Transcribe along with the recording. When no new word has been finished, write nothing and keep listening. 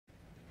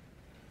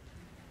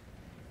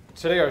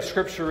Today our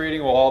scripture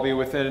reading will all be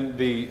within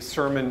the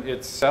sermon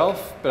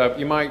itself, but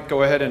you might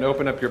go ahead and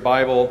open up your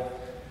Bible.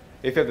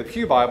 If you have the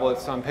Pew Bible,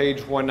 it's on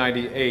page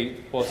 198.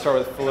 We'll start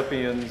with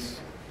Philippians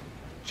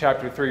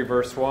chapter 3,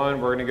 verse 1.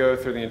 We're going to go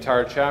through the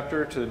entire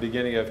chapter to the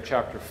beginning of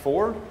chapter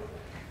 4,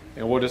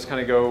 and we'll just kind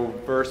of go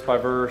verse by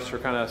verse or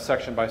kind of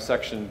section by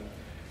section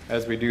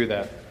as we do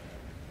that.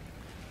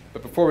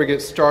 But before we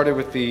get started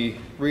with the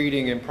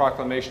reading and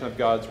proclamation of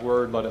God's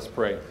Word, let us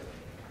pray.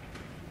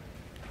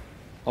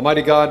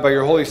 Almighty God, by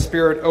your Holy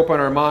Spirit, open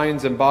our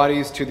minds and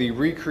bodies to the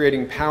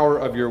recreating power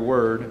of your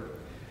Word,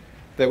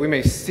 that we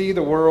may see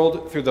the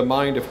world through the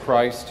mind of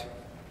Christ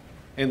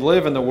and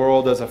live in the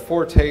world as a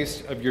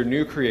foretaste of your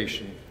new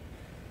creation.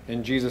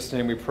 In Jesus'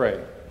 name we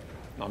pray.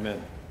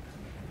 Amen.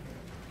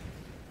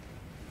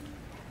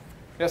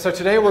 So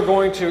today we're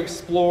going to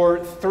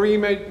explore three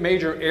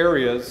major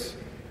areas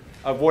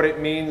of what it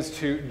means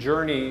to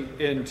journey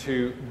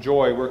into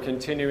joy. We're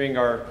continuing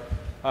our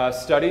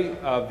study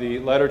of the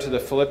letter to the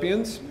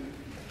Philippians.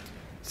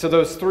 So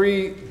those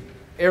three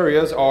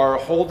areas are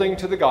holding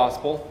to the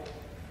gospel,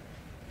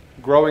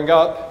 growing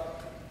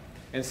up,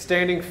 and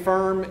standing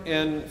firm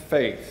in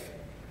faith.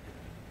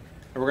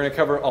 And we're going to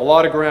cover a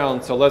lot of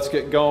ground, so let's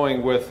get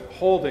going with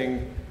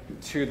holding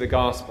to the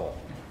gospel.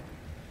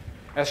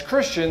 As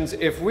Christians,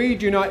 if we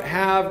do not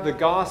have the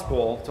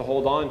gospel to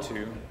hold on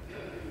to,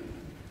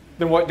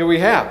 then what do we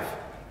have?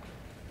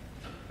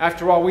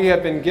 After all, we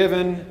have been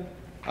given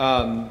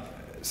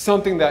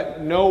something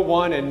that no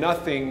one and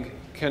nothing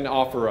can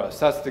offer us.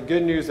 That's the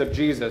good news of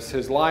Jesus,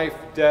 his life,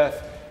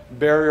 death,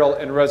 burial,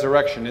 and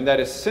resurrection. And that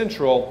is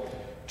central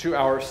to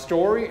our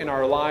story and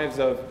our lives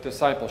of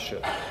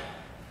discipleship.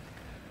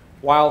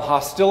 While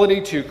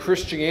hostility to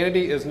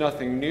Christianity is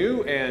nothing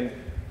new and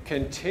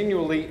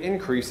continually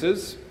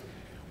increases,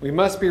 we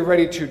must be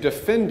ready to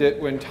defend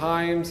it when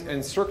times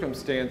and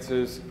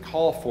circumstances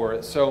call for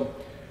it. So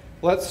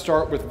let's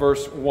start with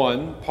verse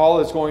 1. Paul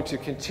is going to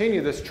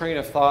continue this train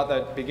of thought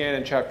that began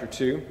in chapter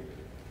 2,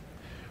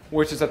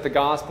 which is that the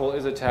gospel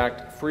is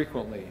attacked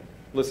frequently.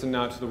 Listen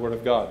now to the word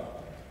of God.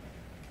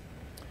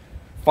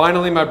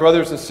 Finally, my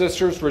brothers and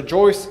sisters,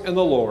 rejoice in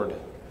the Lord.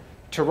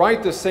 To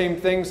write the same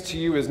things to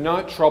you is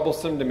not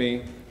troublesome to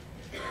me,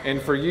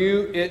 and for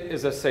you it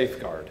is a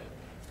safeguard.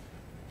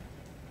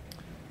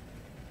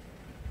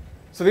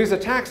 So these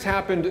attacks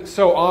happened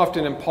so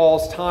often in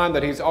Paul's time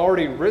that he's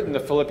already written the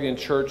Philippian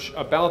church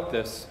about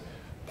this.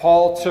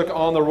 Paul took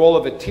on the role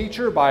of a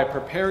teacher by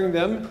preparing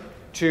them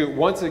to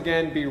once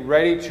again be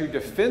ready to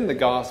defend the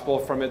gospel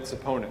from its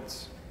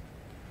opponents.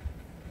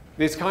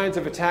 These kinds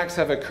of attacks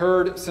have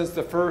occurred since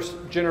the first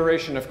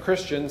generation of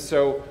Christians,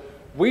 so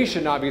we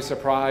should not be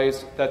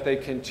surprised that they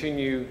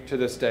continue to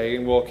this day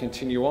and will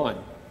continue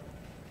on.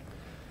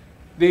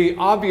 The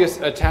obvious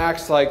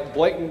attacks like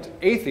blatant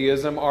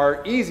atheism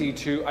are easy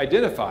to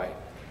identify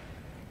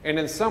and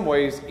in some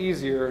ways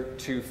easier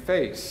to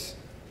face.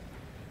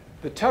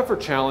 The tougher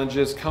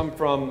challenges come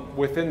from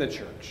within the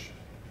church.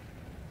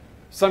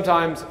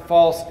 Sometimes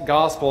false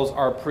gospels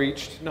are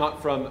preached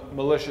not from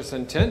malicious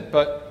intent,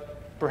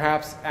 but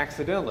perhaps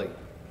accidentally.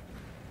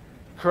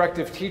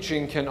 Corrective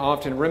teaching can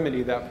often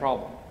remedy that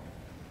problem.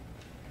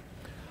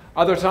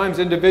 Other times,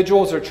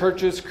 individuals or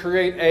churches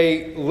create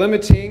a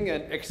limiting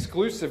and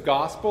exclusive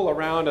gospel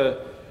around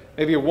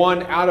maybe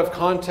one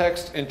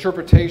out-of-context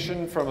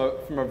interpretation from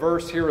a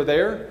verse here or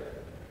there,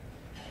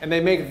 and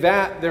they make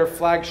that their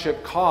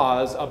flagship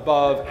cause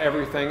above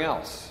everything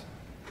else.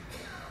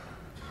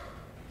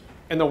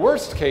 In the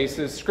worst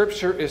cases,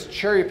 Scripture is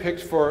cherry-picked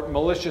for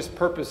malicious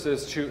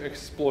purposes to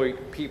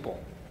exploit people.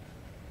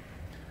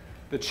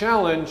 The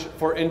challenge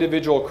for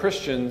individual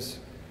Christians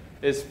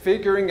is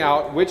figuring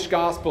out which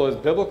gospel is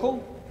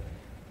biblical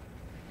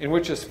and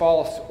which is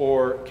false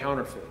or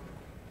counterfeit.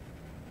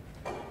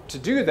 To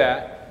do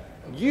that,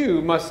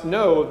 you must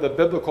know the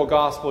biblical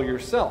gospel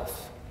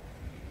yourself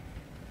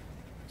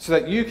so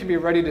that you can be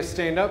ready to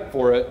stand up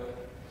for it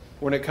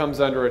when it comes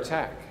under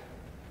attack.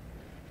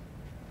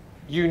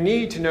 You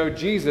need to know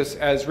Jesus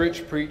as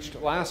Rich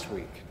preached last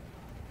week.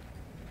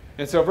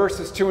 And so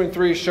verses 2 and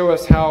 3 show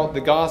us how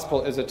the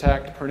gospel is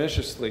attacked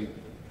perniciously.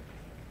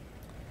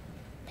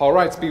 Paul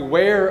writes,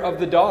 beware of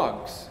the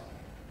dogs.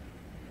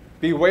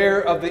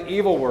 Beware of the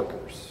evil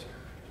workers.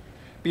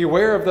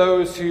 Beware of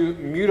those who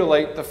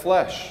mutilate the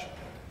flesh.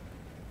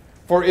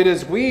 For it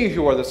is we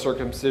who are the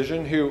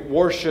circumcision, who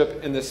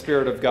worship in the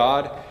Spirit of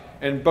God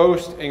and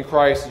boast in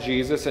Christ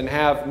Jesus and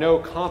have no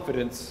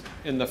confidence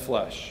in the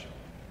flesh.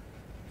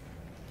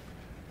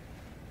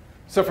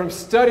 So from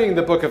studying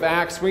the book of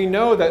Acts, we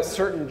know that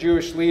certain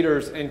Jewish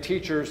leaders and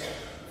teachers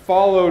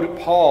followed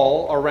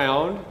Paul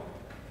around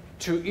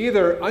to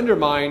either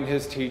undermine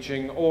his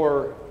teaching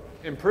or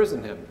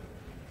imprison him.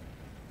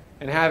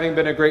 And having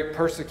been a great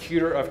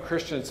persecutor of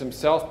Christians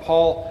himself,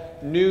 Paul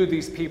knew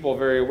these people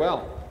very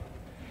well.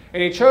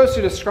 And he chose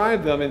to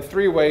describe them in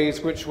three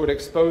ways which would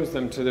expose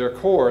them to their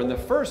core. And the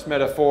first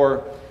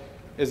metaphor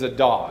is a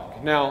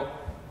dog. Now,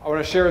 I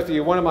want to share with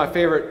you one of my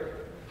favorite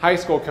high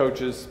school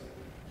coaches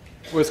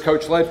was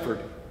Coach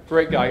Ledford.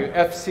 Great guy,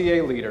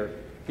 FCA leader.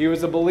 He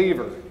was a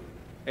believer.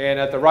 And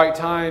at the right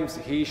times,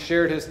 he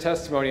shared his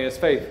testimony and his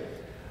faith.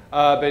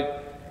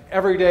 But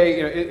every day,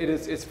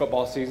 it's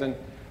football season.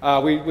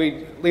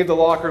 We leave the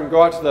locker room,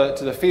 go out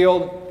to the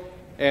field,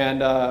 and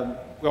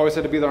we always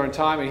had to be there on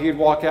time. And he'd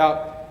walk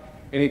out,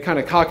 and he'd kind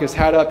of cock his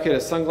hat up, get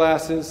his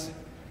sunglasses,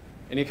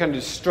 and he'd kind of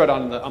just strut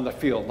on the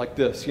field like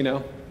this,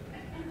 And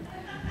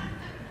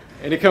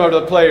he'd come over to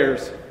the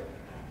players,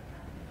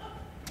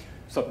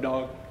 "What's up,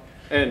 dog?"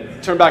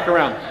 and turn back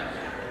around.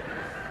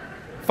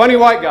 Funny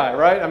white guy,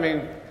 right? I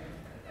mean,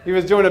 he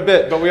was doing a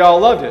bit, but we all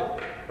loved it,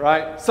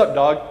 right? "Sup,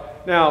 dog?"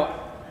 Now,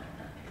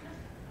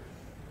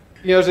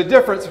 there's a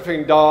difference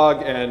between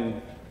dog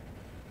and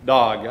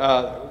dog.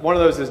 One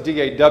of those is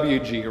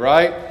D-A-W-G,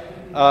 right?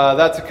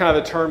 That's a kind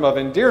of a term of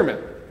endearment.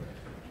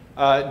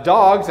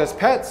 Dogs, as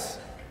pets,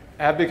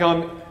 have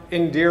become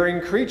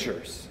endearing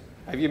creatures.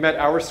 Have you met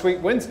our sweet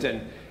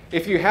Winston?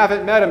 If you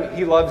haven't met him,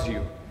 he loves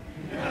you.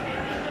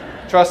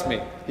 Trust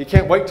me, he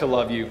can't wait to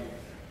love you.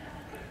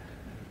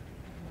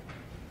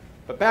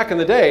 But back in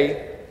the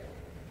day,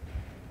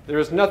 there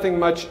was nothing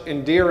much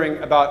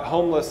endearing about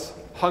homeless,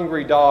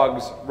 hungry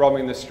dogs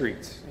roaming the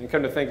streets. And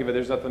come to think of it,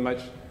 there's nothing much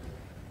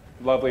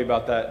lovely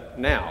about that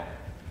now.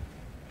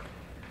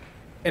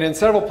 And in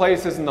several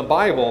places in the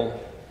Bible,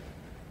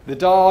 the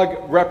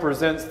dog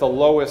represents the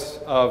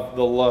lowest of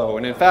the low.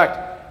 And in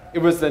fact, it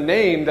was the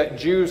name that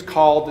Jews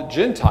called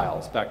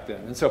Gentiles back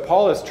then. And so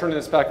Paul is turning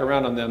this back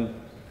around on them.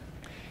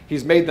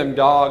 He's made them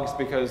dogs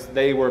because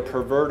they were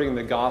perverting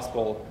the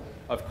gospel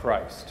of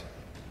Christ.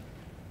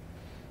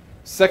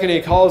 Second,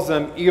 he calls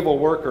them evil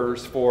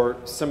workers for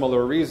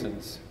similar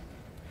reasons.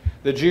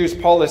 The Jews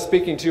Paul is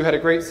speaking to had a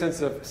great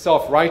sense of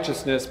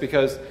self-righteousness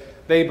because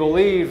they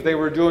believed they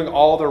were doing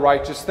all the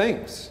righteous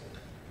things.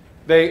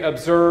 They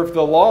observed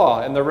the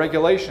law and the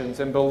regulations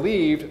and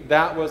believed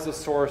that was the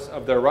source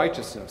of their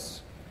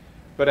righteousness.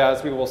 But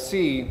as we will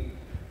see,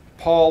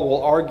 Paul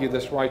will argue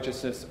this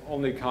righteousness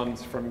only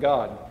comes from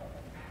God.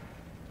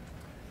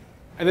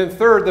 And then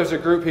third, there's a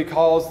group he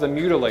calls the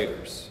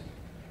mutilators.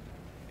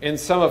 In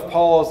some of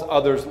Paul's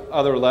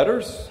other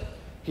letters,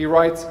 he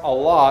writes a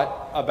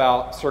lot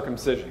about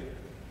circumcision.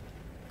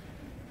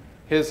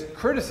 His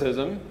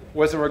criticism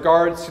was in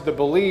regards to the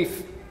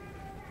belief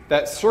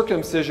that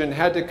circumcision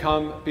had to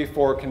come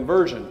before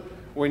conversion.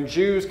 When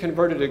Jews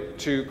converted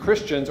to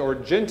Christians or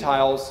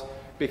Gentiles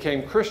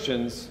became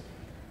Christians,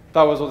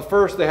 that was well,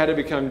 first they had to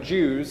become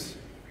Jews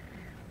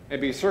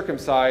and be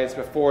circumcised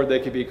before they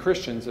could be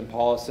Christians. And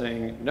Paul is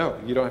saying, no,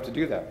 you don't have to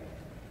do that.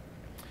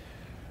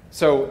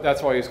 So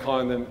that's why he's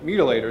calling them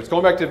mutilators.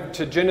 Going back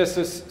to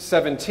Genesis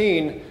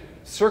 17,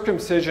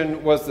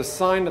 circumcision was the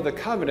sign of the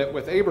covenant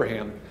with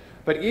Abraham.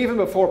 But even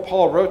before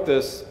Paul wrote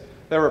this,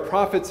 there were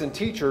prophets and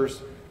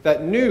teachers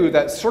that knew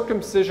that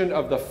circumcision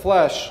of the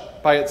flesh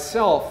by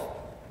itself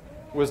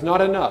was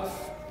not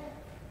enough.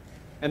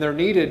 And there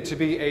needed to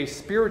be a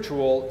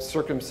spiritual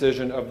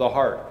circumcision of the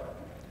heart.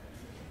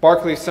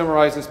 Barclay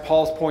summarizes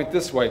Paul's point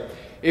this way: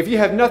 if you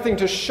have nothing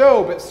to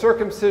show but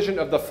circumcision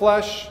of the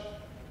flesh,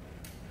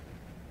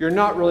 you're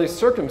not really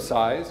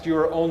circumcised, you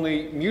are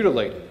only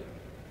mutilated.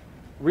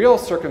 Real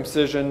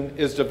circumcision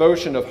is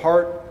devotion of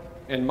heart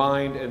and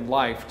mind and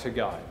life to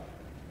God.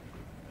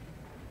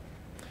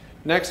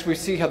 Next, we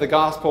see how the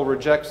gospel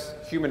rejects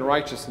human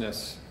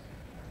righteousness.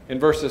 In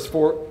verses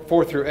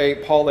 4 through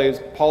 8, Paul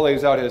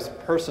lays out his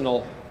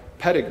personal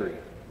pedigree.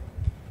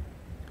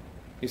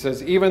 He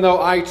says, even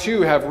though I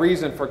too have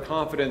reason for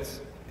confidence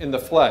in the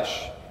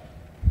flesh,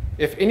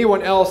 if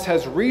anyone else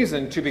has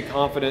reason to be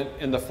confident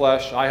in the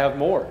flesh, I have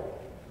more.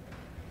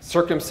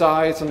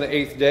 Circumcised on the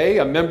 8th day,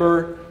 a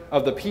member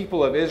of the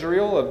people of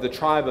Israel, of the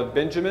tribe of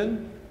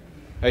Benjamin,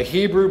 a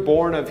Hebrew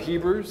born of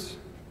Hebrews,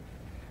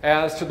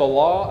 as to the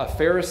law, a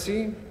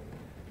Pharisee,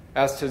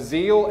 as to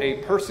zeal, a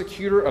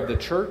persecutor of the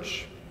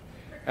church,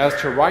 as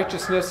to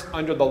righteousness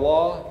under the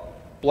law,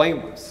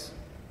 blameless.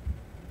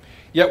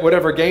 Yet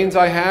whatever gains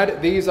I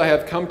had, these I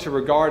have come to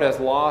regard as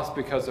loss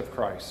because of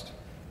Christ.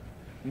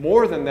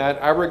 More than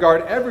that, I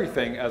regard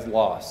everything as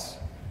loss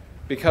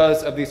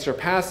because of the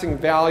surpassing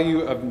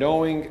value of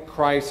knowing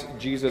Christ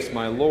Jesus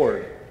my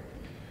Lord.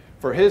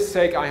 For his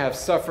sake I have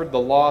suffered the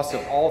loss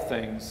of all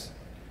things,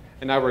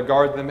 and I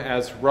regard them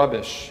as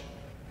rubbish,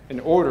 in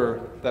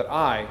order that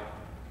I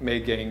may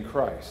gain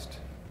Christ.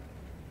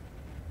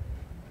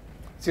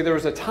 See, there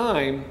was a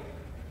time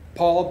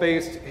Paul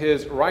based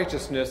his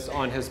righteousness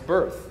on his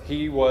birth.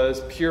 He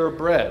was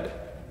purebred.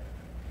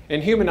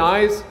 In human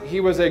eyes, he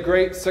was a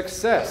great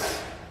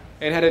success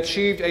and had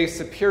achieved a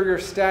superior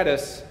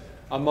status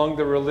among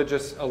the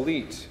religious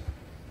elite.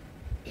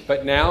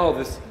 But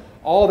now,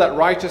 all that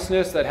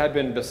righteousness that had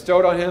been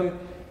bestowed on him,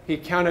 he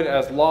counted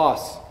as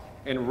loss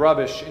and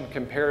rubbish in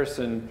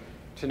comparison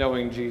to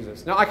knowing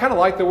Jesus. Now, I kind of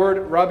like the word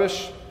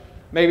rubbish.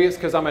 Maybe it's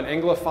because I'm an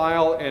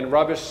Anglophile and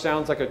rubbish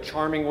sounds like a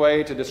charming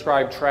way to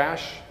describe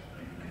trash.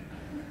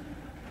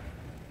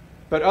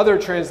 But other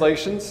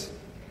translations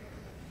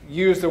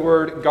use the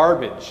word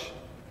garbage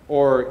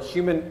or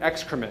human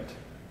excrement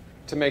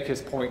to make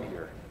his point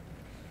here.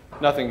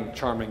 Nothing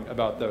charming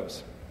about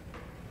those.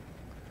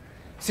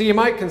 See, you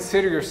might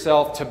consider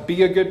yourself to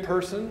be a good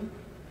person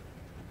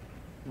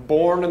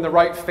born in the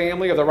right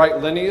family of the right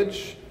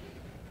lineage,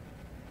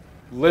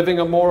 living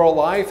a moral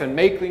life, and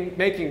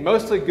making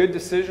mostly good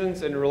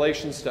decisions in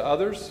relations to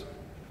others.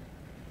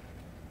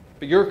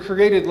 But your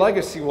created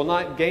legacy will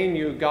not gain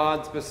you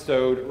God's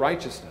bestowed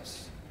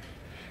righteousness.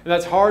 And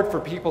that's hard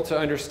for people to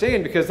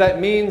understand because that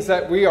means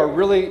that we are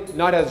really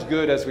not as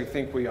good as we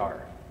think we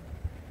are.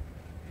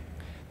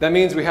 That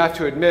means we have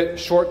to admit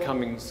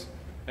shortcomings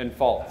and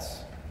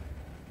faults.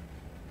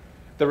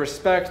 The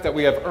respect that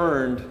we have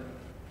earned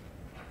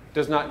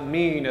does not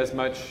mean as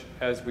much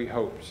as we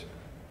hoped.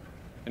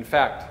 In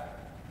fact,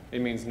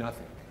 it means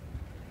nothing.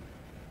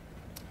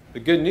 The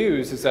good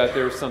news is that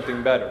there's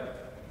something better.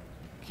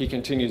 He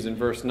continues in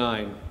verse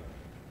 9,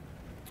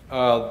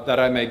 that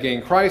I may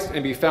gain Christ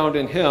and be found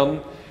in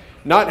him,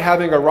 not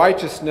having a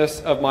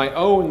righteousness of my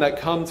own that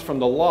comes from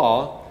the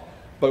law,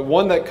 but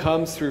one that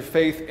comes through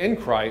faith in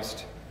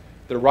Christ,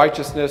 the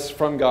righteousness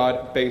from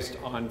God based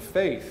on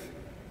faith.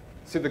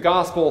 See, the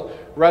gospel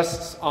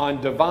rests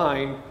on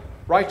divine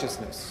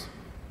righteousness.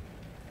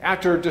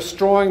 After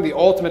destroying the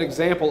ultimate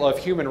example of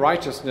human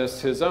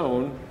righteousness, his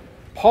own,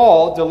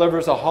 Paul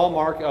delivers a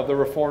hallmark of the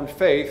Reformed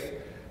faith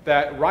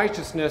that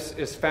righteousness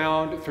is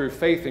found through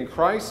faith in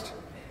Christ,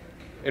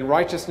 and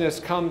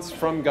righteousness comes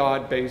from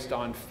God based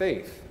on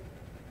faith.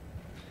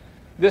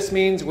 This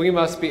means we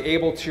must be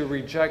able to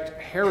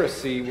reject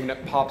heresy when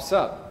it pops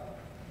up.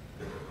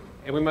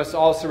 And we must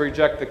also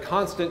reject the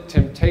constant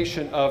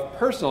temptation of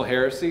personal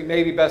heresy,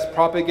 maybe best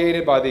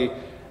propagated by the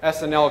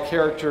SNL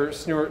character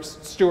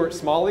Stuart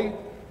Smalley,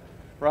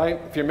 right?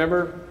 If you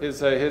remember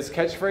his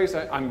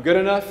catchphrase, I'm good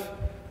enough,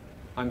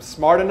 I'm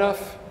smart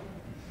enough,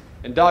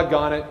 and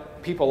doggone it,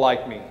 people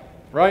like me,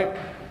 right?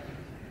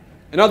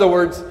 In other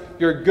words,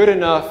 you're good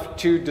enough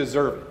to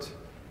deserve it.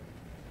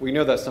 We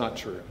know that's not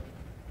true.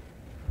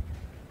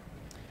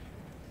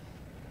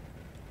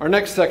 Our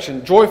next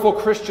section, joyful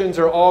Christians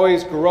are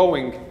always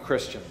growing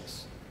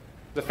Christians.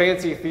 The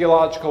fancy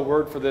theological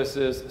word for this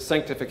is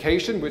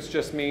sanctification, which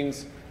just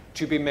means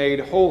to be made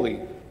holy.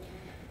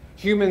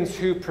 Humans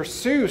who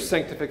pursue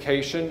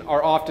sanctification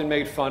are often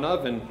made fun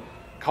of and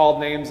called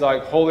names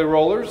like holy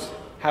rollers.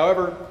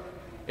 However,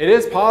 it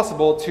is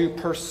possible to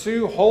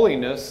pursue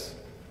holiness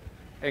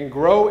and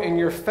grow in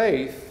your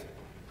faith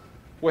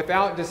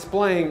without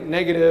displaying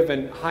negative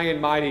and high and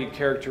mighty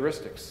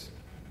characteristics.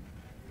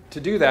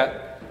 To do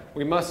that,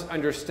 we must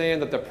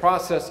understand that the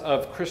process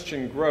of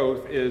Christian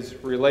growth is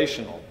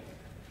relational.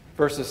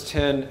 Verses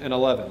 10 and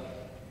 11.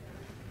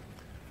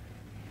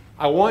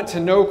 I want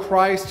to know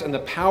Christ and the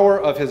power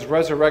of his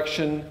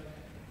resurrection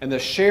and the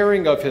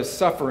sharing of his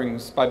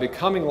sufferings by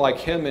becoming like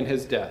him in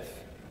his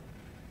death,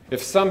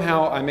 if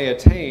somehow I may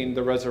attain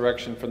the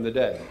resurrection from the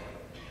dead.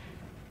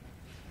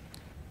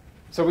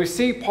 So we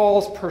see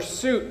Paul's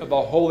pursuit of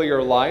a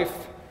holier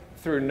life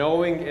through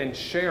knowing and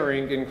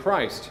sharing in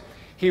Christ.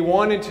 He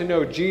wanted to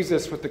know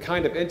Jesus with the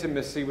kind of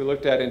intimacy we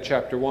looked at in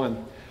chapter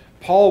 1.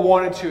 Paul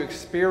wanted to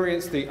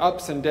experience the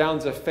ups and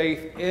downs of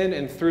faith in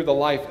and through the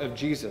life of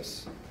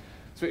Jesus.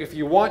 So if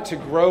you want to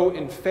grow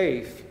in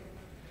faith,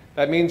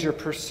 that means your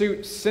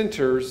pursuit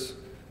centers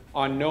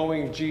on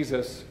knowing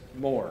Jesus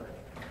more.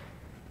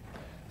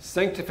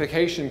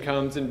 Sanctification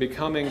comes in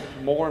becoming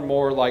more and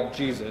more like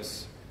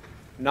Jesus,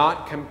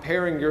 not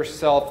comparing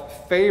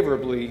yourself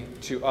favorably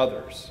to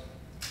others.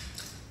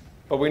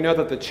 But we know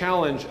that the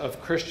challenge of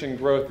Christian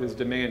growth is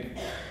demanding.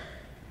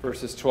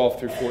 Verses 12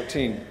 through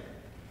 14.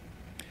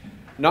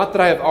 Not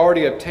that I have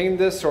already obtained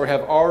this or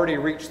have already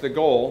reached the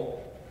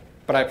goal,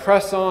 but I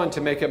press on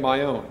to make it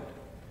my own,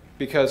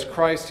 because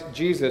Christ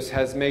Jesus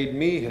has made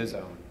me his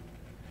own.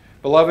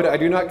 Beloved, I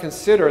do not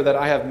consider that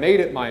I have made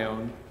it my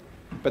own,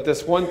 but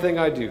this one thing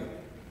I do,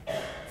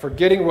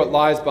 forgetting what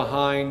lies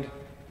behind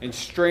and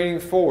straining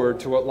forward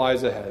to what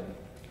lies ahead.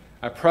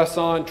 I press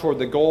on toward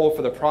the goal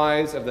for the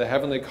prize of the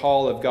heavenly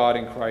call of God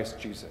in Christ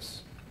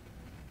Jesus.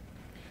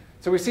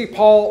 So we see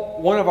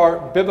Paul, one of our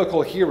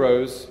biblical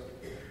heroes,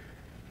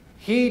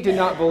 he did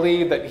not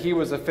believe that he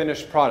was a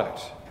finished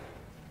product.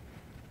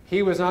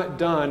 He was not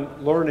done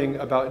learning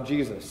about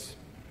Jesus.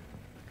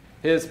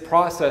 His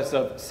process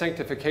of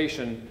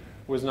sanctification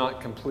was not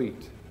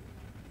complete,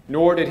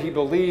 nor did he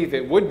believe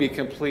it would be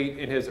complete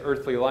in his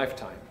earthly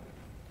lifetime.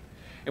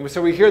 And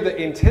so we hear the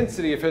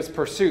intensity of his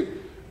pursuit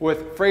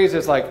with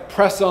phrases like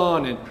press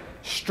on and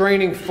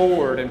straining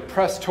forward and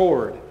press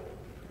toward.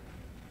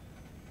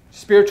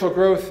 Spiritual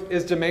growth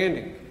is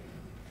demanding,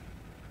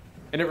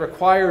 and it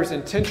requires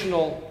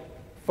intentional,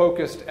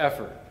 focused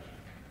effort.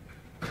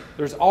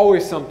 There's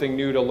always something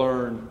new to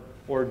learn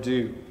or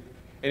do.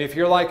 And if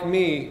you're like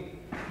me,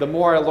 the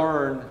more I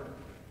learn,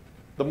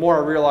 the more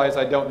I realize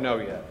I don't know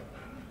yet.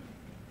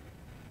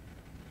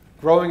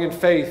 Growing in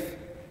faith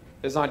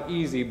is not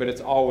easy, but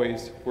it's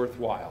always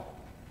worthwhile.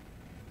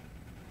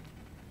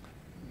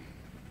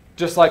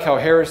 Just like how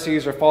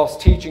heresies or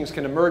false teachings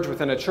can emerge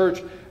within a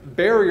church,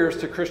 barriers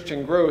to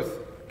Christian growth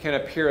can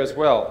appear as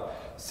well.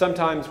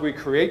 Sometimes we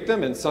create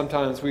them and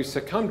sometimes we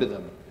succumb to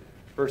them.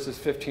 Verses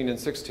 15 and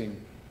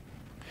 16.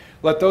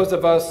 Let those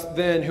of us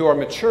then who are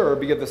mature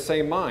be of the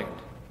same mind.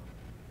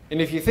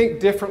 And if you think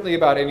differently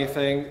about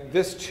anything,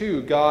 this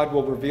too God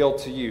will reveal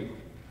to you.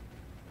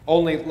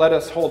 Only let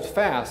us hold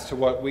fast to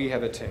what we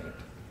have attained.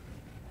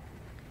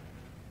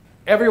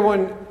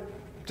 Everyone,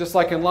 just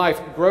like in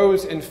life,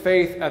 grows in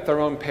faith at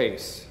their own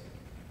pace.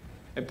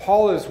 And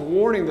Paul is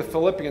warning the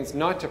Philippians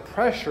not to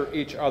pressure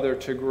each other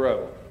to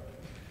grow.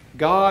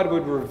 God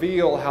would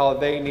reveal how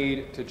they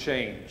need to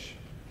change.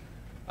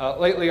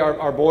 Lately,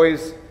 our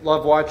boys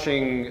love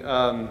watching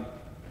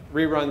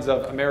reruns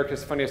of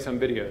America's Funniest Home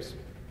Videos.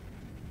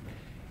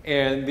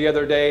 And the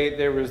other day,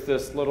 there was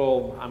this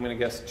little, I'm going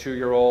to guess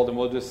 2-year-old, and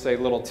we'll just say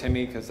little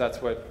Timmy, because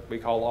that's what we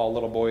call all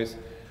little boys.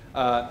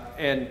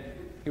 And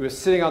he was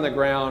sitting on the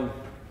ground,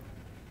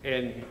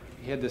 and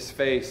he had this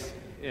face,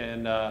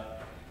 and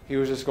he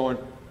was just going,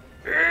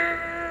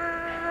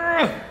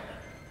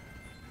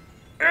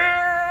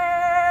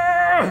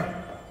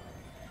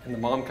 and the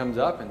mom comes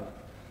up, and,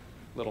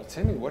 little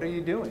Timmy, what are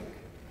you doing?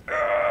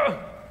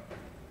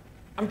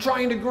 I'm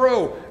trying to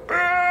grow.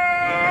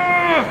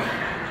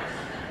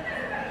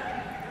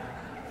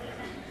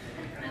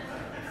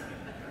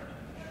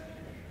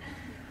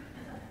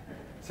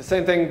 It's the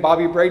same thing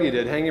Bobby Brady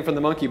did, hanging from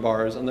the monkey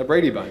bars on the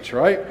Brady Bunch,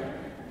 right?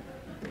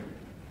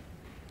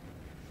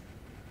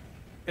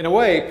 In a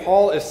way,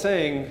 Paul is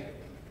saying,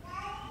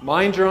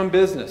 mind your own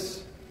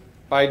business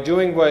by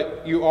doing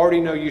what you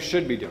already know you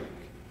should be doing.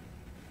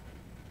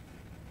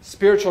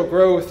 Spiritual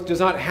growth does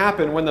not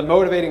happen when the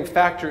motivating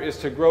factor is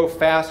to grow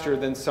faster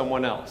than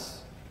someone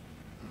else.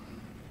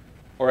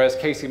 Or as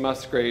Casey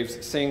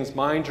Musgraves sings,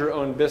 mind your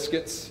own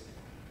biscuits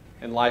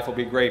and life will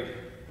be gravy.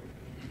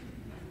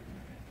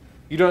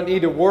 You don't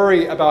need to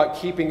worry about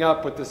keeping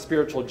up with the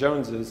spiritual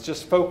Joneses.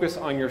 Just focus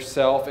on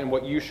yourself and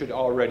what you should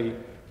already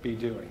be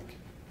doing.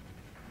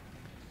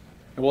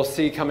 And we'll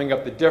see coming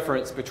up the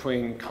difference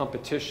between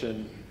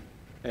competition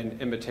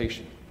and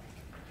imitation.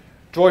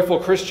 Joyful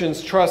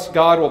Christians trust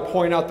God will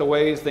point out the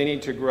ways they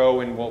need to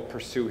grow and will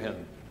pursue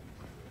Him.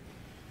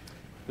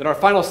 Then our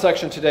final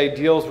section today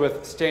deals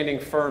with standing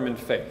firm in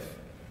faith.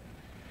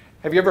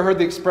 Have you ever heard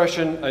the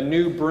expression, a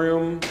new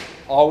broom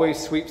always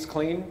sweeps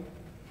clean?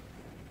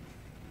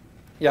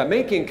 Yeah,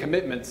 making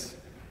commitments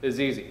is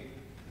easy.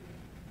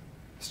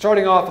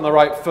 Starting off on the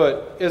right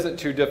foot isn't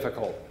too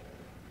difficult,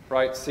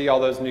 right? See all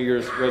those New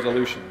Year's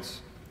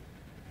resolutions.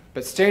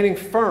 But standing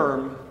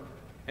firm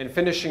and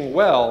finishing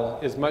well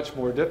is much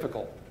more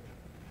difficult.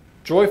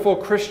 Joyful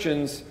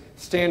Christians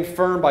stand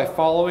firm by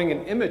following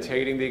and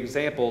imitating the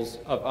examples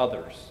of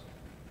others.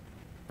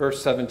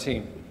 Verse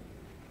 17.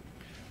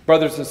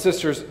 Brothers and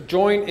sisters,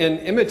 join in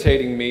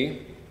imitating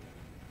me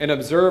and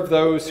observe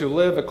those who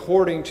live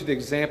according to the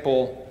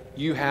example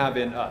you have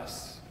in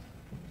us.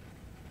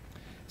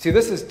 See,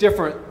 this is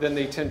different than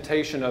the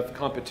temptation of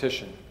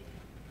competition.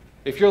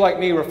 If you're like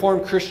me,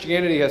 Reformed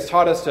Christianity has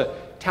taught us to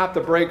tap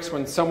the brakes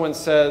when someone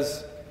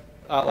says,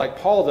 like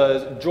Paul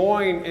does,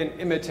 join in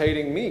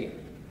imitating me.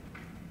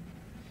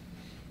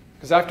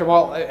 Because after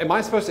all, am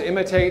I supposed to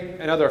imitate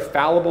another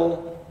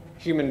fallible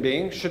human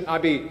being? Shouldn't I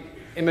be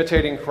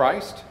imitating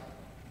Christ?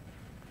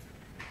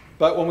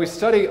 But when we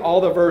study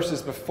all the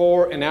verses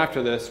before and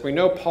after this, we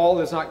know Paul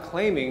is not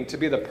claiming to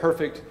be the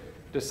perfect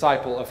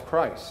disciple of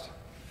Christ.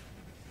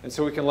 And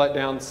so we can let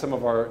down some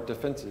of our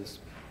defenses.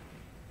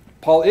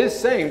 Paul is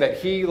saying that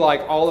he, like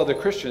all other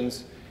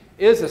Christians,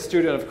 is a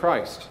student of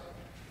Christ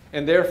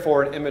and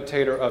therefore an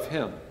imitator of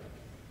him.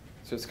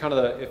 So it's kind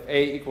of the, if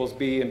A equals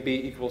B and B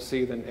equals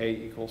C, then A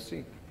equals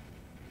C.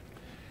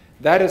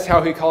 That is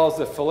how he calls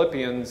the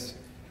Philippians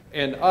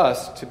and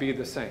us to be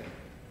the same.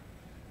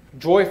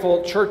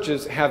 Joyful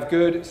churches have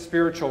good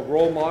spiritual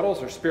role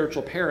models or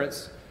spiritual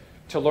parents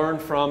to learn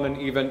from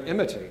and even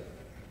imitate.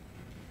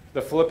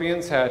 The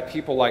Philippians had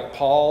people like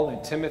Paul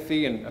and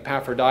Timothy and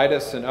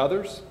Epaphroditus and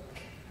others.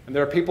 And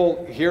there are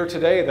people here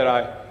today that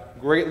I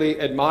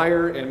greatly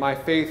admire, and my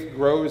faith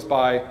grows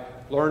by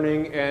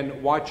learning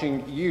and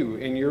watching you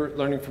and your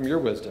learning from your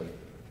wisdom.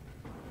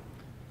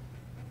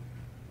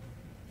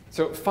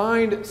 So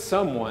find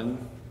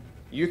someone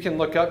you can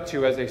look up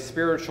to as a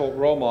spiritual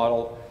role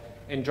model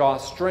and draw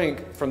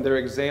strength from their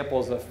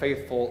examples of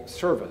faithful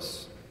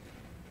service.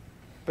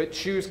 But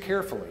choose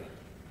carefully.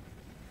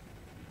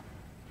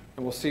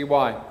 And we'll see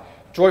why.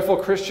 Joyful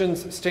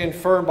Christians stand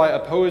firm by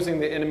opposing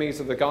the enemies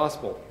of the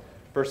gospel,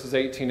 verses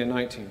 18 and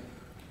 19.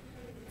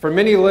 For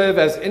many live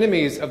as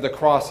enemies of the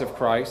cross of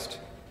Christ.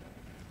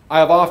 I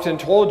have often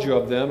told you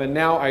of them, and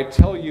now I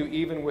tell you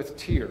even with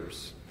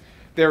tears.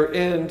 Their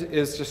end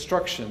is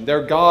destruction.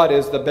 Their God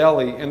is the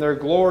belly, and their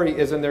glory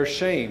is in their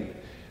shame.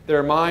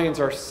 Their minds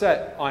are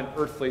set on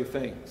earthly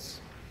things.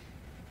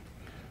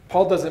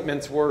 Paul doesn't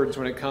mince words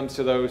when it comes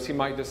to those he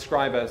might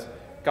describe as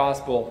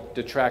gospel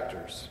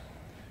detractors.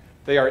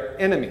 They are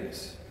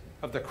enemies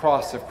of the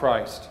cross of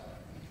Christ,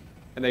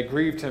 and they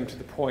grieved him to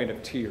the point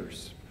of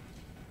tears.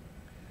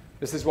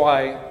 This is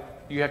why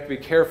you have to be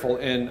careful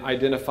in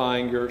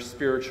identifying your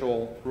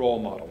spiritual role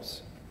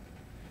models.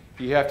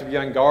 You have to be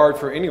on guard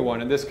for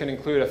anyone, and this can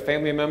include a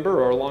family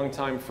member or a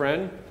longtime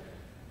friend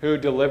who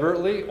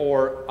deliberately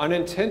or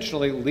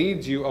unintentionally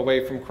leads you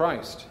away from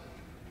Christ,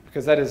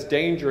 because that is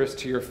dangerous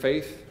to your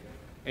faith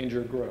and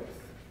your growth.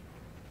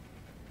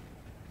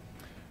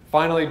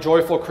 Finally,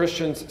 joyful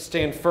Christians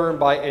stand firm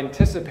by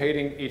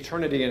anticipating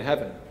eternity in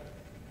heaven.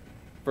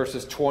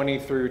 Verses 20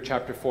 through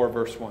chapter 4,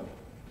 verse 1.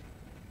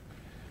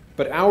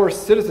 But our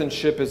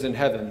citizenship is in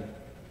heaven,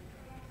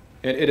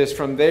 and it is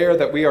from there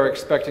that we are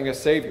expecting a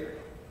Savior,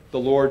 the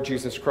Lord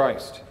Jesus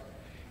Christ.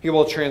 He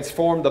will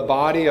transform the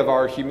body of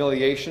our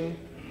humiliation,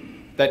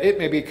 that it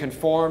may be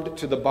conformed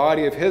to the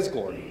body of his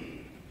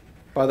glory,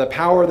 by the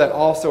power that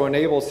also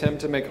enables him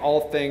to make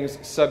all things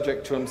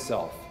subject to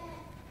himself.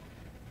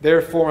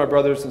 Therefore, my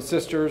brothers and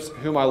sisters,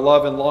 whom I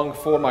love and long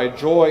for, my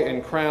joy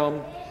and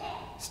crown,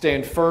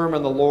 stand firm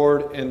in the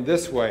Lord in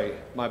this way,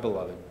 my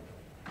beloved.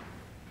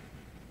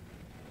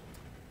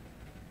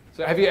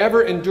 So have you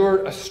ever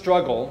endured a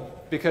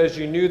struggle because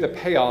you knew the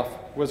payoff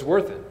was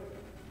worth it?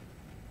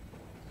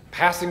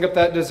 Passing up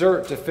that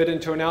dessert to fit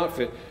into an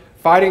outfit,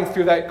 fighting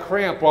through that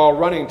cramp while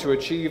running to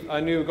achieve a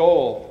new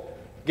goal,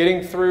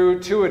 getting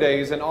through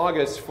two-a-days in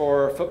August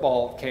for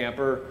football camp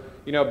or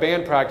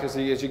band practice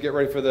as you get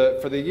ready for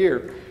the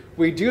year.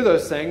 We do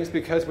those things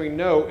because we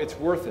know it's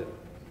worth it.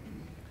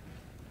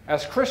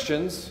 As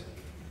Christians,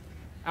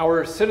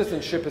 our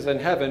citizenship is in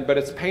heaven, but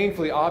it's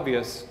painfully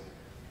obvious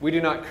we do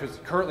not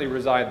currently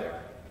reside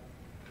there.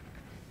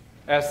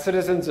 As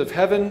citizens of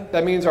heaven,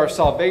 that means our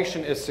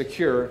salvation is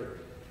secure,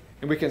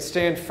 and we can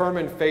stand firm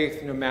in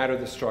faith no matter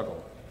the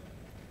struggle.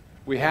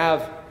 We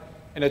have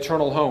an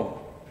eternal home.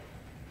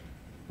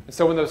 And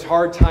so when those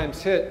hard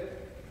times hit,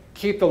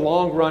 keep the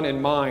long run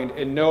in mind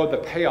and know the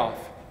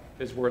payoff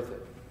is worth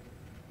it.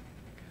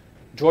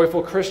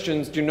 Joyful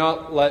Christians do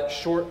not let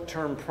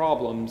short-term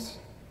problems,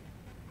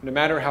 no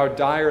matter how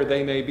dire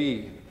they may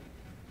be,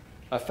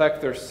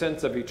 affect their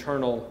sense of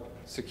eternal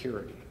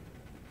security.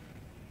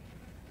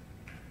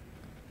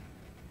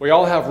 We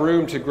all have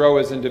room to grow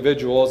as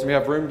individuals, and we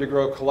have room to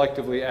grow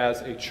collectively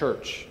as a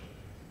church.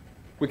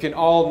 We can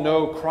all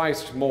know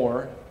Christ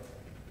more,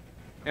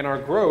 and our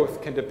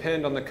growth can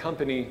depend on the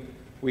company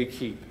we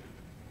keep.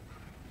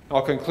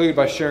 I'll conclude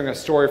by sharing a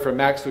story from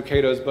Max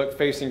Lucado's book,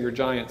 Facing Your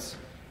Giants,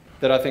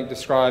 that I think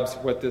describes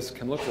what this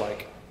can look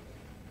like.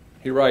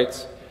 He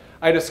writes,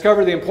 I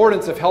discovered the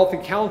importance of healthy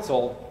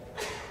counsel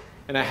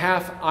in a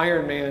half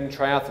Ironman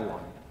triathlon.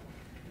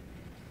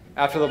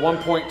 After the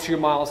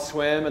 1.2-mile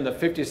swim and the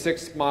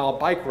 56-mile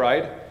bike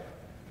ride,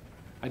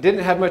 I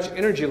didn't have much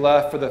energy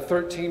left for the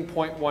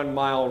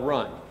 13.1-mile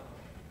run.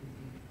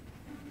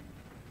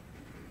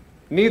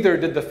 Neither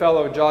did the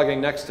fellow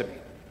jogging next to me.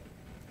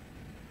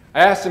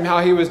 I asked him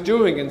how he was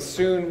doing and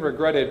soon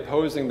regretted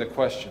posing the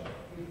question.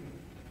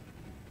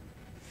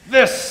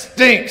 This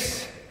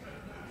stinks!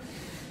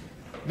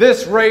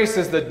 This race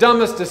is the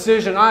dumbest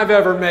decision I've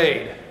ever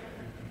made.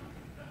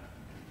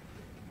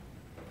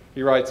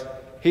 He writes,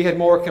 he had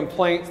more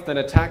complaints than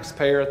a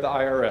taxpayer at the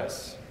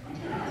IRS.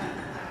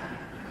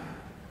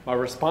 My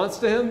response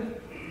to him?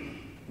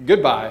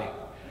 Goodbye.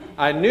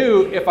 I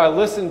knew if I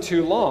listened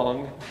too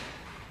long,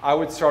 I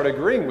would start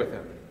agreeing with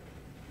him.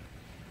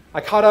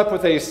 I caught up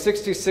with a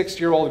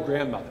 66-year-old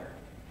grandmother.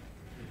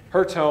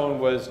 Her tone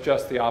was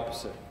just the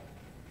opposite.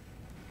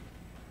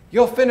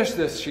 You'll finish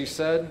this, she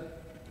said.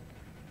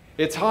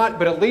 It's hot,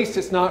 but at least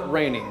it's not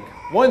raining.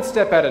 One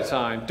step at a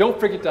time. Don't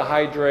forget to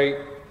hydrate.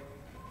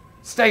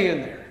 Stay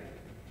in there.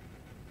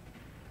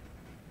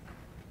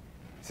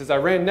 He says, I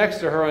ran next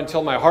to her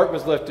until my heart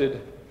was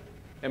lifted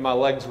and my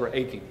legs were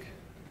aching.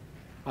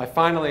 I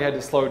finally had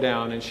to slow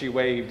down, and she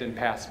waved and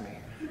passed me.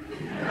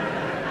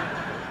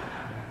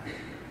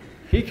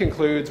 He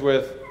concludes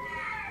with,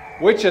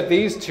 which of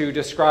these two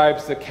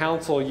describes the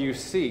counsel you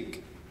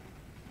seek?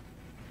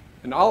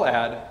 And I'll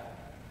add,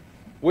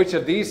 which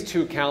of these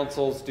two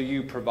counsels do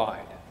you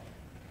provide?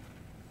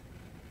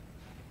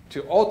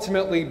 To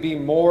ultimately be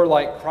more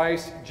like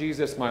Christ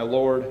Jesus my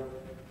Lord,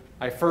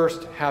 I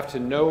first have to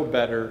know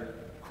better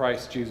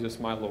Christ Jesus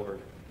my Lord.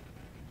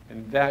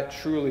 And that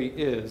truly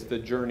is the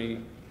journey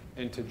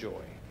into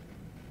joy.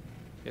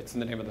 It's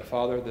in the name of the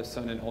Father, the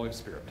Son, and Holy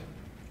Spirit.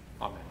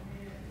 Amen.